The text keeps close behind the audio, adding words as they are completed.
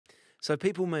So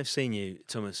people may have seen you,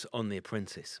 Thomas, on The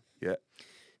Apprentice. Yeah.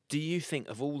 Do you think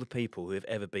of all the people who have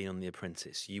ever been on The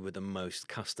Apprentice, you were the most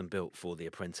custom built for The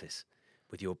Apprentice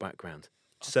with your background?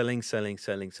 Selling,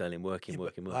 working.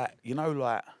 Like, you know,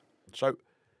 like, so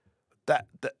that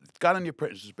going on The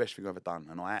Apprentice is the best thing I've ever done,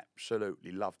 and I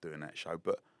absolutely love doing that show.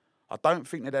 But I don't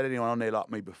think they'd had anyone on there like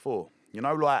me before. You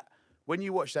know, like, when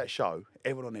you watch that show,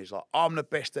 everyone on there's like, I'm the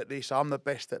best at this, I'm the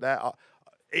best at that.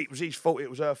 It was his fault, it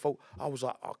was her fault. I was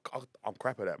like, I'm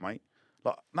crap at that, mate.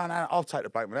 Like, no, I'll take the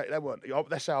blame. That weren't,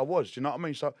 that's how I was, do you know what I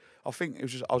mean? So I think it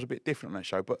was just, I was a bit different on that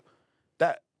show. But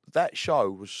that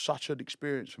show was such an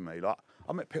experience for me. Like,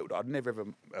 I met people that I'd never ever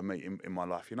meet in my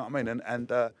life, you know what I mean? And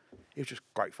it was just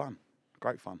great fun.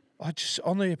 Great fun.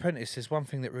 On The Apprentice, there's one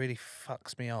thing that really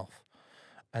fucks me off,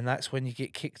 and that's when you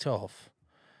get kicked off,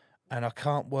 and I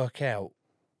can't work out.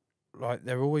 Like,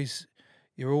 you're always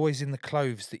in the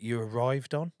clothes that you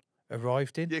arrived in.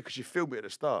 Yeah, because you filmed it at the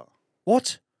start.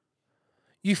 What?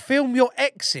 You film your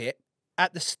exit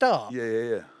at the start?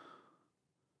 Yeah.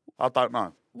 I don't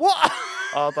know. What?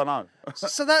 I don't know.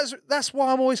 So that's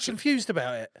why I'm always confused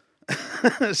about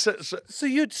it. So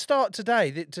you'd start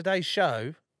today's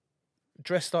show,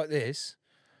 dressed like this,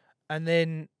 and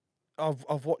then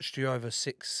I've watched you over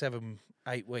 6, 7,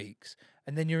 8 weeks,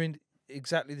 and then you're in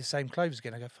exactly the same clothes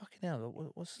again. I go, fucking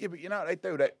hell, what's... Yeah, but you know what they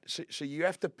do? So you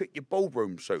have to pick your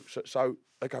ballroom suit. So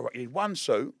they go, right, you need one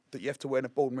suit that you have to wear in a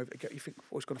ballroom. You think,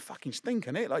 well, it's going to fucking stink,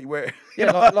 isn't it? Like you wear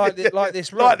it, like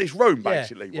this room. Like this room,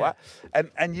 basically, yeah. right?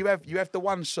 And you have the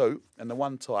one suit and the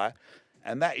one tie,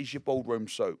 and that is your ballroom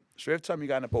suit. So every time you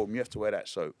go in the ballroom, you have to wear that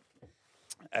suit.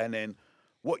 And then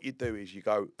what you do is they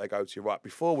go to you, right,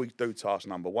 before we do task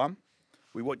number 1,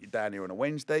 we want you down here on a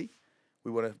Wednesday. We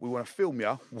want to film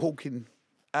you walking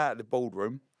out of the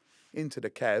boardroom into the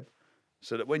cab,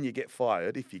 so that when you get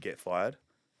fired, if you get fired,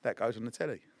 that goes on the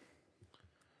telly.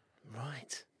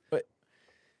 Right.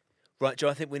 Right, Joe,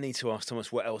 I think we need to ask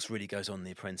Thomas what else really goes on in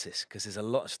The Apprentice, because there's a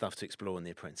lot of stuff to explore in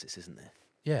The Apprentice, isn't there?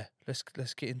 Yeah, let's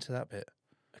get into that bit.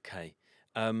 Okay.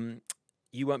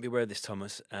 You won't be aware of this,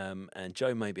 Thomas, and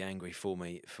Joe may be angry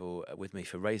with me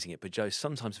for raising it, but Joe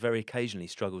sometimes, very occasionally,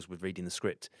 struggles with reading the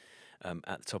script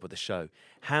at the top of the show.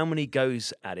 How many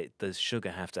goes at it does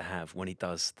Sugar have to have when he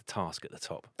does the task at the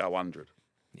top? 100.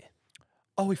 Yeah.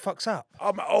 Oh, he fucks up.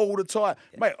 All the time.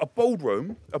 Yeah. Mate, a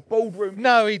ballroom.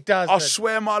 No, he doesn't. I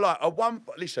swear my life.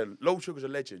 Listen, Lord Sugar's a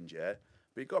legend, yeah?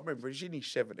 But you got to remember, he's in his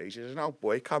 70s. There's an old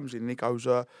boy, he comes in and he goes,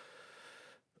 and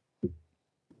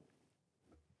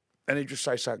he just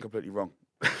says something completely wrong.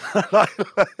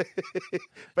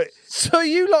 But so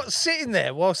you lot sitting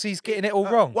there whilst he's getting it all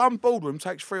wrong? One ballroom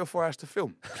takes 3 or 4 hours to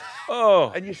film.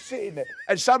 Oh. And you're sitting there.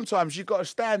 And sometimes you've got to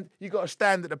stand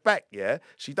at the back, yeah?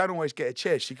 So you don't always get a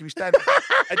chair. So you can be standing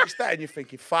and you're standing, you're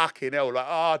thinking, fucking hell,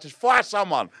 like, just fire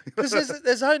someone. Because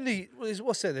there's only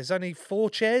 4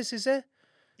 chairs, is there?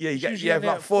 Yeah, you have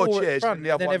like 4 chairs, front, and the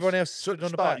other then everyone else so stood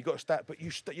on the back. You got to stand, but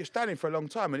you're standing for a long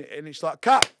time, and it's like,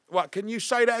 cut. Right, can you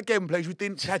say that again, please? We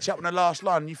didn't catch up on the last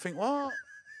line. And you think, what?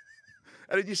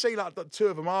 And then you see like the 2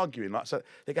 of them arguing, like, so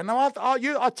they go, no, I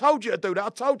told you to do that. I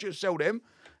told you to sell them,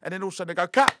 and then all of a sudden they go,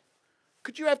 cut.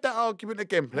 Could you have that argument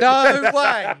again, please? No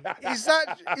way. Is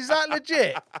that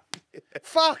legit? Yeah.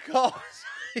 Fuck off.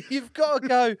 You've got to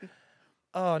go.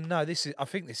 Oh no, I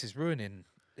think this is ruining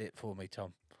it for me,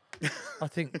 Tom. I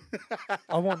think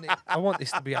I want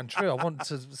this to be untrue.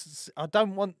 I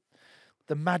don't want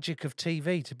the magic of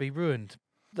TV to be ruined.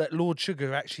 That Lord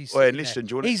Sugar actually. Well, listen,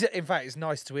 do you want in fact, it's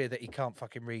nice to hear that he can't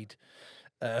fucking read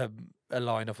a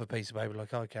line off a piece of paper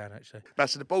like I can actually.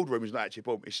 That's the boardroom is not actually a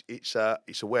boardroom. It's a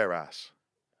warehouse.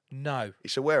 No,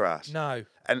 it's a warehouse. No,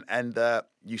 and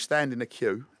you stand in a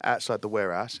queue outside the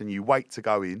warehouse and you wait to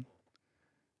go in,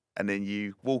 and then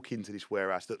you walk into this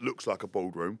warehouse that looks like a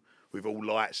boardroom with all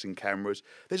lights and cameras.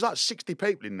 There's like 60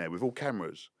 people in there with all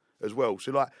cameras as well.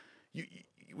 So like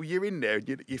you're in there,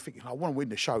 you're thinking, I want to win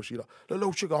the show. So you're like,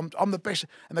 Lord Sugar, I'm the best.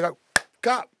 And they go,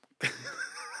 cut. But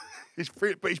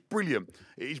it's brilliant.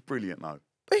 It is brilliant, though.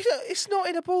 But it's not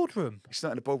in a boardroom. It's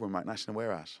not in a boardroom, mate. That's in a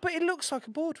warehouse. But it looks like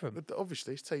a boardroom. But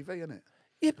obviously, it's TV, isn't it?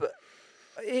 Yeah, but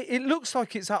it looks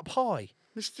like it's up high.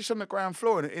 It's just on the ground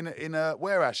floor in a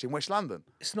warehouse in West London.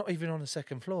 It's not even on the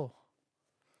second floor.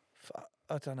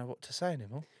 I don't know what to say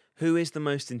anymore. Who is the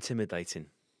most intimidating?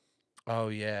 Oh,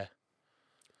 yeah.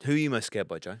 Who are you most scared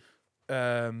by, Joe?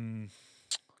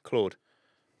 Claude.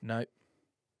 No.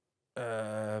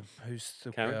 Who's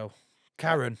the Karen? girl?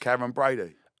 Karen. Karen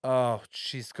Brady. Oh,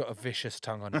 she's got a vicious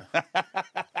tongue on her.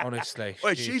 Honestly.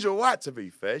 Well, she's all right, to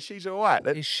be fair. She's all right.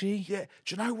 Is she? Yeah.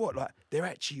 Do you know what? Like, they're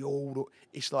actually all...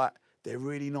 It's like, they're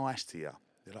really nice to you.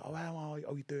 They're like, oh, how are you?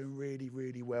 Oh, you're doing really,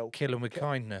 really well. Kill 'em with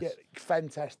kindness. Yeah,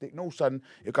 fantastic. And all of a sudden,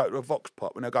 you go to a Vox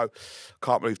Pop and they go,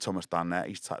 can't believe Thomas done that.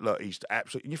 He's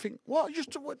absolutely. And you think, what?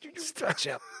 What? You just Stretch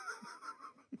out.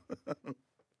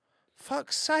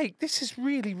 Fuck's sake, this has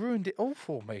really ruined it all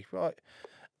for me. Right,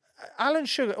 Alan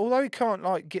Sugar, although he can't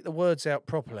like get the words out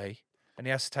properly, and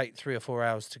he has to take 3 or 4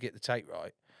 hours to get the take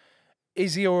right,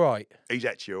 is he all right? He's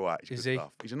actually all right. He's Is good he?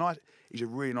 stuff. He's a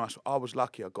really nice. I was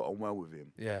lucky. I got on well with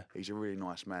him. Yeah. He's a really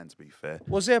nice man, to be fair.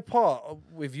 Was there a part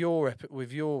with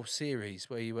your series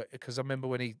where you were, because I remember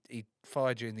when he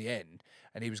fired you in the end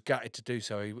and he was gutted to do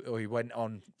so, or he went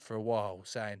on for a while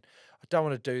saying, I don't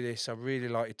want to do this, I really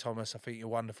like you, Thomas, I think you're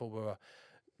wonderful, blah, blah.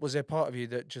 Was there part of you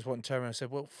that just wanted to turn around and said,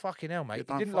 well, fucking hell, mate,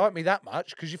 you didn't like me that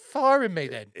much because you're firing me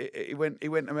then? He went. I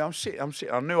mean, I'm sitting.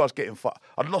 I knew I was getting fired.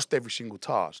 I'd lost every single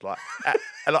task. Like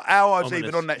how I was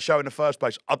even on that show in the first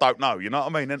place, I don't know. You know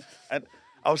what I mean? And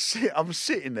I'm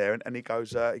sitting there, and he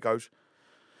goes,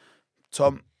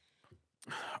 Tom,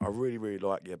 I really, really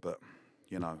like you, but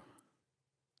 8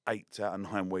 out of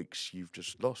 9 weeks you've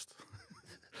just lost.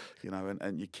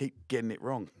 And you keep getting it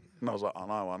wrong. And I was like, I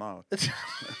know.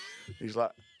 He's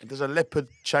like, does a leopard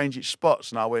change its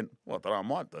spots? And I went, well, I don't know, I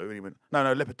might do. And he went,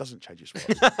 no, leopard doesn't change its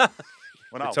spots.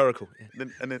 Went, Rhetorical.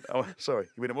 And then, sorry.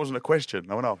 He went, it wasn't a question.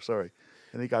 I went, oh, sorry.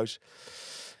 And he goes,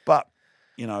 but,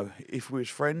 if we was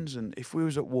friends and if we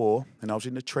was at war and I was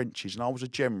in the trenches and I was a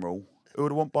general, who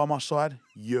would I want by my side?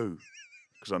 You.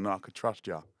 Because I know I could trust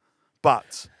you.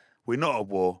 But we're not at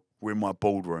war. We're in my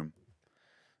boardroom.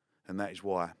 And that is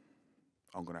why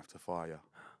I'm going to have to fire you.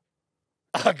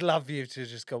 I'd love you to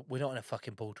just go, we're not in a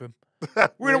fucking boardroom.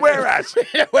 We're in a warehouse. We're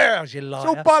in a warehouse, you liar.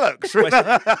 It's all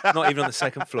bollocks. Not even on the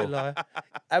second You floor. liar.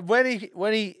 And when he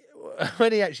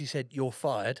actually said, you're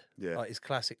fired, Yeah. like his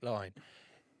classic line,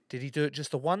 did he do it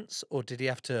just the once or did he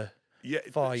have to Yeah,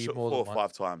 fire you sort of more 4 than or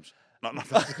once? 5 times. No.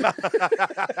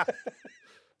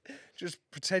 Just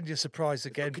pretend you're surprised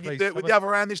again, Can please. you do it with Thomas. the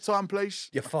other hand this time, please?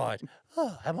 You're fired.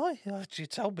 Oh, am I? Oh, you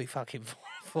told me fucking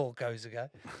 4 goes ago.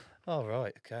 Oh,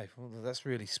 right. Okay. Well, that's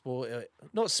really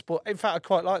not sport. In fact, I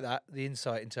quite like that, the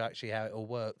insight into actually how it all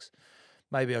works.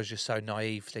 Maybe I was just so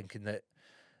naive thinking that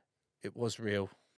it was real.